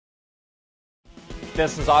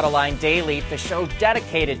This is Autoline Daily, the show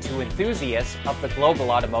dedicated to enthusiasts of the global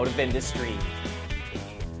automotive industry.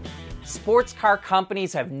 Sports car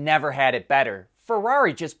companies have never had it better.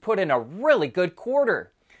 Ferrari just put in a really good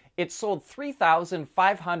quarter. It sold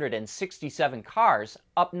 3,567 cars,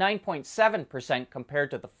 up 9.7%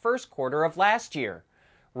 compared to the first quarter of last year.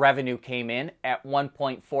 Revenue came in at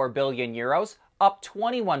 1.4 billion euros, up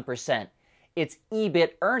 21%. Its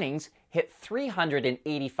EBIT earnings hit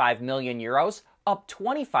 385 million euros, up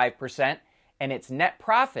 25%, and its net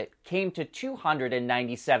profit came to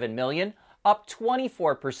 297 million, up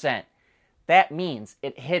 24%. That means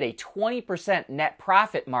it hit a 20% net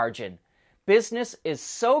profit margin. Business is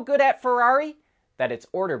so good at Ferrari that its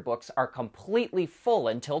order books are completely full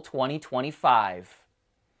until 2025.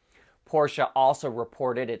 Porsche also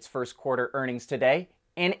reported its first quarter earnings today,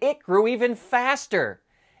 and it grew even faster.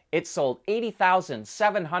 It sold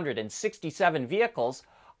 80,767 vehicles,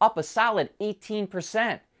 up a solid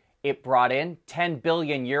 18%. It brought in 10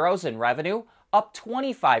 billion euros in revenue, up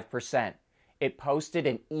 25%. It posted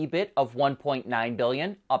an EBIT of 1.9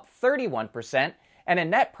 billion, up 31%, and a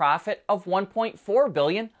net profit of 1.4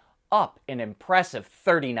 billion, up an impressive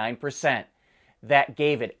 39%. That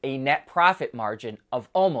gave it a net profit margin of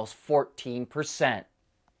almost 14%.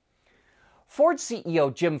 Ford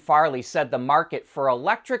CEO Jim Farley said the market for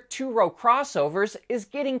electric two-row crossovers is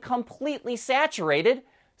getting completely saturated,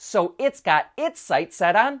 so it's got its sights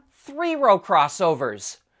set on three-row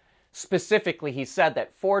crossovers. Specifically, he said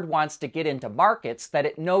that Ford wants to get into markets that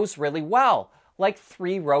it knows really well, like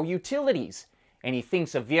three-row utilities, and he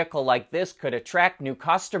thinks a vehicle like this could attract new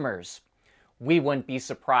customers. We wouldn't be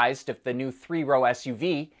surprised if the new three-row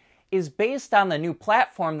SUV is based on the new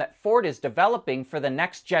platform that Ford is developing for the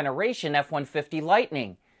next generation F-150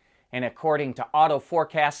 Lightning. And according to Auto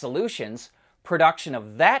Forecast Solutions, production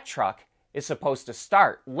of that truck is supposed to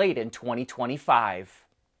start late in 2025.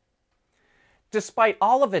 Despite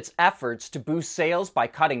all of its efforts to boost sales by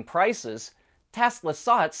cutting prices, Tesla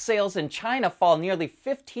saw its sales in China fall nearly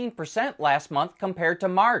 15% last month compared to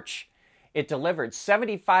March. It delivered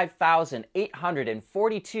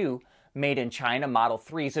 75,842 made-in-China Model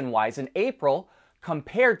 3s and Ys in April,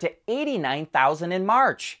 compared to 89,000 in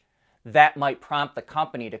March. That might prompt the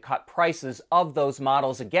company to cut prices of those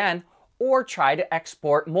models again or try to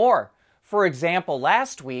export more. For example,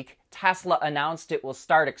 last week, Tesla announced it will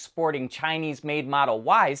start exporting Chinese-made Model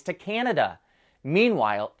Ys to Canada.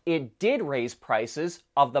 Meanwhile, it did raise prices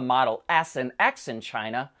of the Model S and X in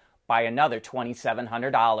China by another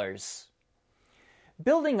 $2,700.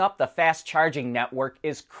 Building up the fast charging network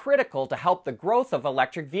is critical to help the growth of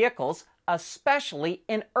electric vehicles, especially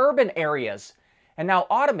in urban areas. And now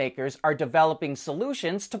automakers are developing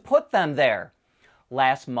solutions to put them there.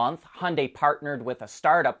 Last month, Hyundai partnered with a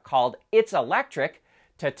startup called It's Electric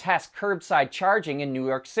to test curbside charging in New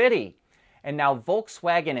York City. And now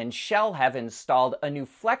Volkswagen and Shell have installed a new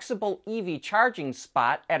flexible EV charging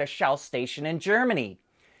spot at a Shell station in Germany.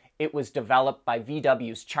 It was developed by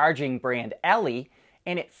VW's charging brand Elli,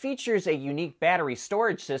 and it features a unique battery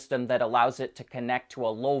storage system that allows it to connect to a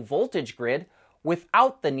low voltage grid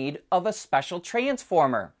without the need of a special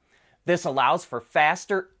transformer. This allows for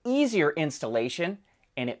faster, easier installation,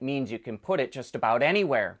 and it means you can put it just about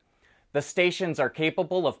anywhere. The stations are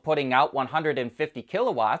capable of putting out 150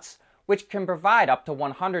 kilowatts, which can provide up to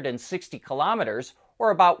 160 kilometers or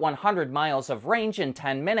about 100 miles of range in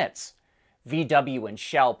 10 minutes. VW and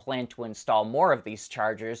Shell plan to install more of these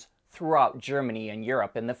chargers throughout Germany and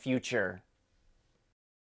Europe in the future.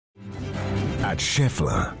 At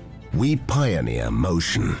Schaeffler, we pioneer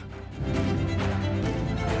motion.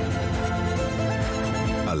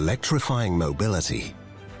 Electrifying mobility,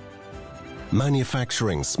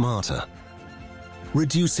 manufacturing smarter,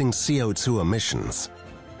 reducing CO2 emissions,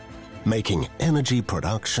 making energy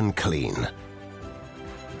production clean.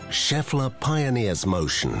 Schaeffler pioneers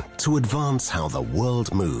motion to advance how the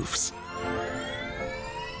world moves.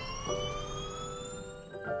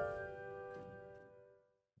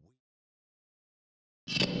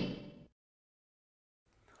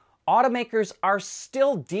 Automakers are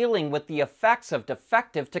still dealing with the effects of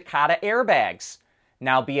defective Takata airbags.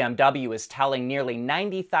 Now BMW is telling nearly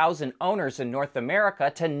 90,000 owners in North America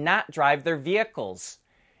to not drive their vehicles.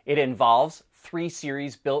 It involves 3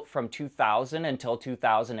 Series built from 2000 until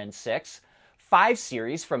 2006, 5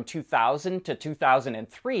 Series from 2000 to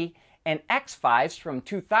 2003, and X5s from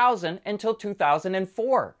 2000 until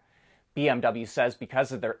 2004. BMW says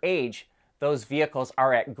because of their age, those vehicles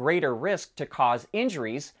are at greater risk to cause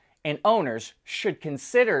injuries, and owners should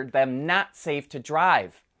consider them not safe to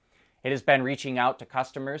drive. It has been reaching out to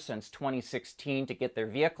customers since 2016 to get their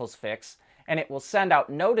vehicles fixed, and it will send out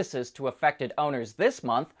notices to affected owners this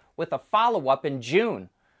month with a follow-up in June.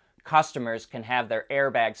 Customers can have their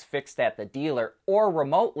airbags fixed at the dealer or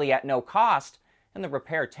remotely at no cost, and the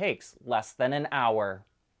repair takes less than an hour.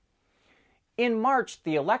 In March,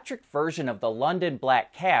 the electric version of the London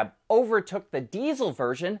Black Cab overtook the diesel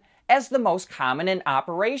version as the most common in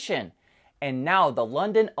operation. And now the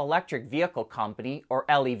London Electric Vehicle Company, or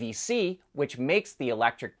LEVC, which makes the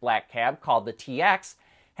electric black cab called the TX,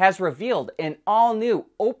 has revealed an all-new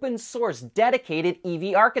open-source dedicated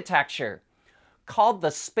EV architecture. Called the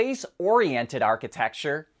Space-Oriented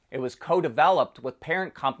Architecture, it was co-developed with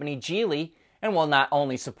parent company Geely and will not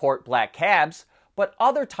only support black cabs, but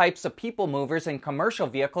other types of people movers and commercial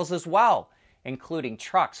vehicles as well, including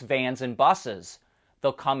trucks, vans, and buses.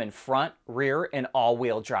 They'll come in front, rear, and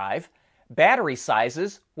all-wheel drive. Battery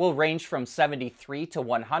sizes will range from 73 to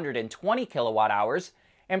 120 kilowatt hours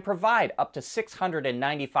and provide up to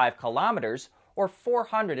 695 kilometers or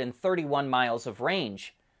 431 miles of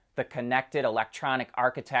range. The connected electronic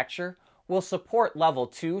architecture will support level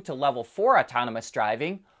 2 to level 4 autonomous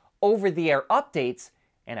driving, over-the-air updates,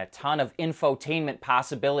 and a ton of infotainment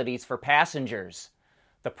possibilities for passengers.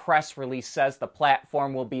 The press release says the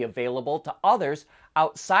platform will be available to others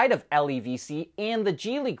outside of LEVC and the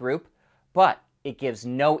Geely Group, but it gives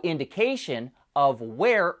no indication of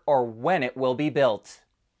where or when it will be built.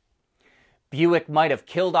 Buick might have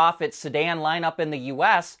killed off its sedan lineup in the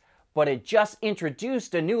US, but it just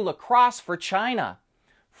introduced a new Lacrosse for China.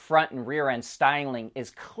 Front and rear end styling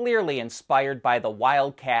is clearly inspired by the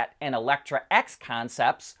Wildcat and Electra X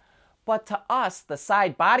concepts, but to us the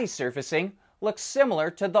side body surfacing looks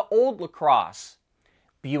similar to the old Lacrosse.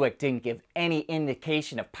 Buick didn't give any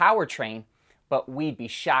indication of powertrain, but we'd be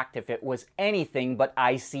shocked if it was anything but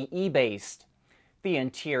ICE based. The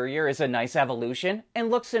interior is a nice evolution and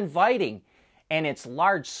looks inviting, and its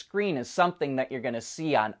large screen is something that you're going to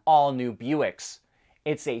see on all new Buicks.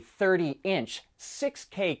 It's a 30-inch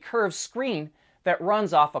 6K curved screen that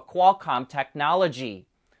runs off of Qualcomm technology.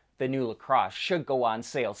 The new Lacrosse should go on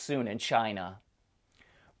sale soon in China.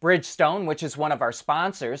 Bridgestone, which is one of our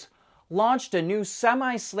sponsors, launched a new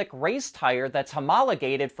semi-slick race tire that's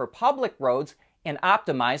homologated for public roads and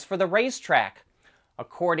optimized for the racetrack.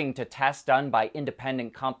 According to tests done by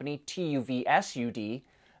independent company TUVSUD,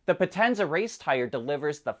 the Potenza race tire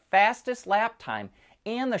delivers the fastest lap time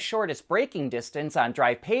and the shortest braking distance on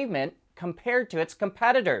dry pavement compared to its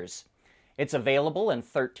competitors. It's available in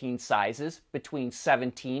 13 sizes between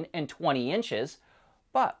 17 and 20 inches,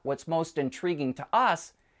 but what's most intriguing to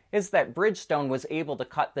us is that Bridgestone was able to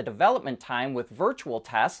cut the development time with virtual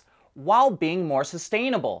tests while being more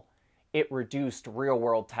sustainable. It reduced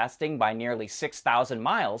real-world testing by nearly 6,000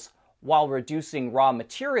 miles while reducing raw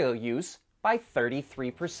material use by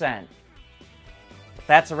 33%.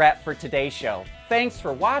 That's a wrap for today's show. Thanks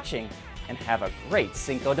for watching and have a great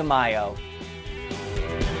Cinco de Mayo.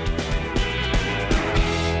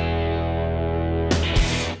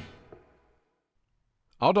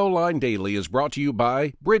 AutoLine Daily is brought to you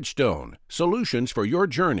by Bridgestone, solutions for your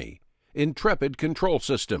journey. Intrepid Control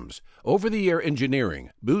Systems, over-the-air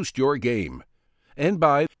engineering, boost your game. And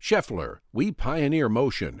by Scheffler, we pioneer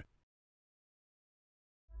motion.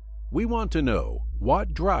 We want to know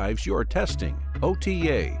what drives your testing.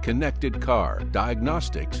 OTA, connected car,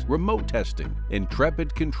 diagnostics, remote testing.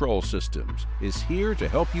 Intrepid Control Systems is here to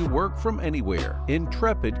help you work from anywhere.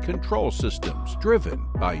 Intrepid Control Systems, driven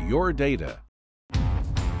by your data.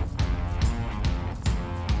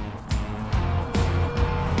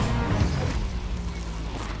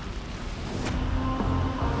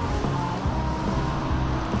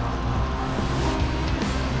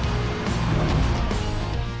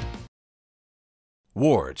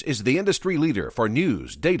 Wards is the industry leader for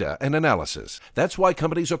news, data, and analysis. That's why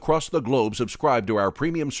companies across the globe subscribe to our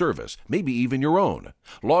premium service, maybe even your own.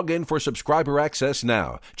 Log in for subscriber access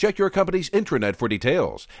now. Check your company's intranet for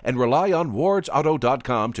details, and rely on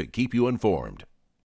wardsauto.com to keep you informed.